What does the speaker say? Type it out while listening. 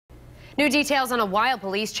New details on a wild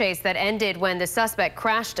police chase that ended when the suspect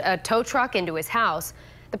crashed a tow truck into his house.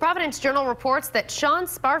 The Providence Journal reports that Sean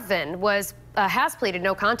Sparvin has pleaded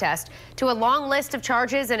no contest to a long list of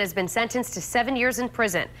charges and has been sentenced to 7 years in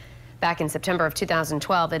prison. Back in September of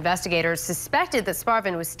 2012, investigators suspected that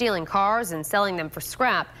Sparvin was stealing cars and selling them for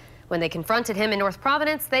scrap. When they confronted him in North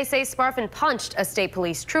Providence, they say Sparvin punched a state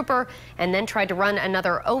police trooper and then tried to run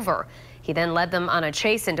another over. He then led them on a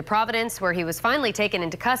chase into Providence, where he was finally taken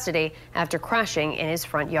into custody after crashing in his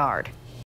front yard.